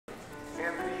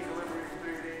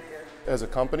as a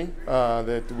company,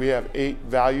 that we have 8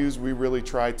 values we really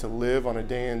try to live on a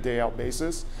day in, day out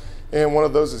basis. And one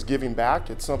of those is giving back.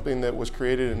 It's something that was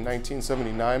created in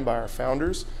 1979 by our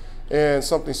founders, and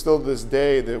something still to this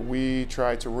day that we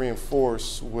try to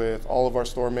reinforce with all of our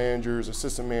store managers,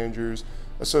 assistant managers,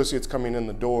 associates coming in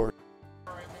the door.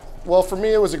 Well, for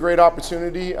me, it was a great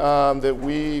opportunity that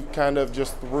we kind of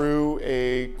just threw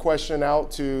a question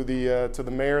out to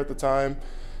the mayor at the time,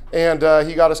 and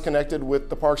he got us connected with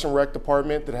the Parks and Rec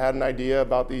department that had an idea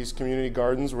about these community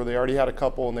gardens where they already had a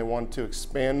couple and they wanted to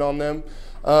expand on them.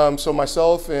 So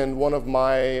myself and one of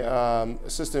my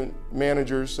assistant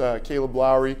managers, Caleb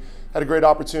Lowry, had a great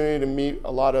opportunity to meet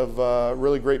a lot of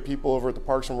really great people over at the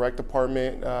Parks and Rec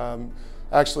department.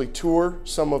 Actually tour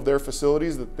some of their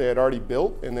facilities that they had already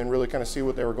built and then really kind of see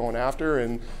what they were going after.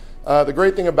 And the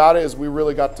great thing about it is we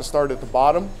really got to start at the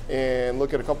bottom and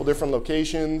look at a couple different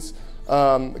locations,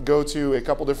 go to a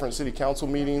couple different city council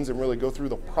meetings and really go through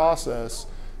the process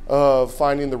of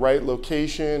finding the right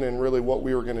location and really what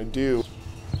we were going to do.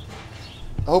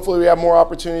 Hopefully we have more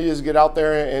opportunities to get out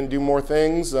there and do more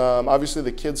things. Obviously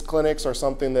the kids clinics are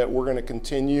something that we're going to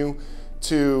continue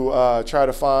to try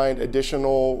to find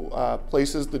additional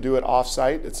places to do it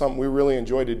off-site. It's something we really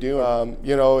enjoy to do.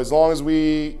 You know, as long as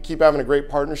we keep having a great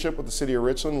partnership with the City of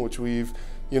Richland, which we've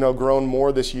grown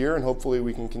more this year, and hopefully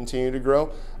we can continue to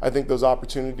grow, I think those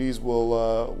opportunities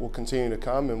will continue to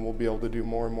come, and we'll be able to do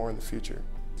more and more in the future.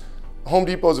 Home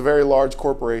Depot is a very large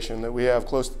corporation that we have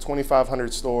close to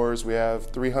 2,500 stores. We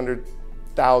have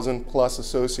 300,000 plus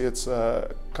associates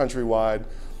countrywide.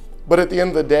 But at the end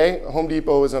of the day, Home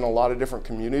Depot is in a lot of different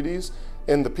communities,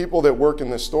 and the people that work in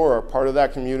this store are part of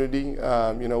that community.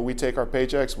 We take our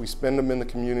paychecks, we spend them in the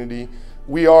community.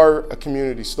 We are a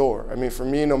community store. I mean, for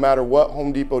me, no matter what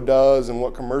Home Depot does and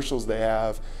what commercials they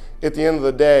have, at the end of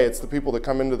the day, it's the people that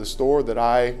come into the store that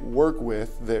I work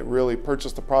with that really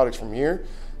purchase the products from here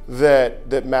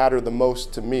that matter the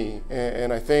most to me.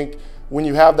 And I think when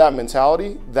you have that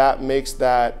mentality, that makes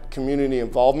that community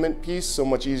involvement piece so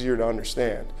much easier to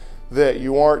understand. That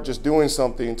you aren't just doing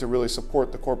something to really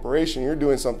support the corporation, you're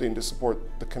doing something to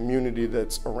support the community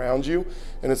that's around you,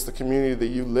 and it's the community that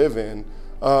you live in,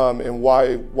 and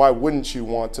why wouldn't you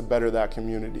want to better that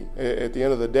community? At the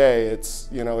end of the day, it's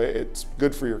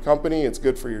good for your company, it's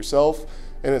good for yourself,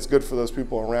 and it's good for those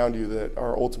people around you that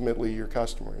are ultimately your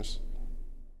customers.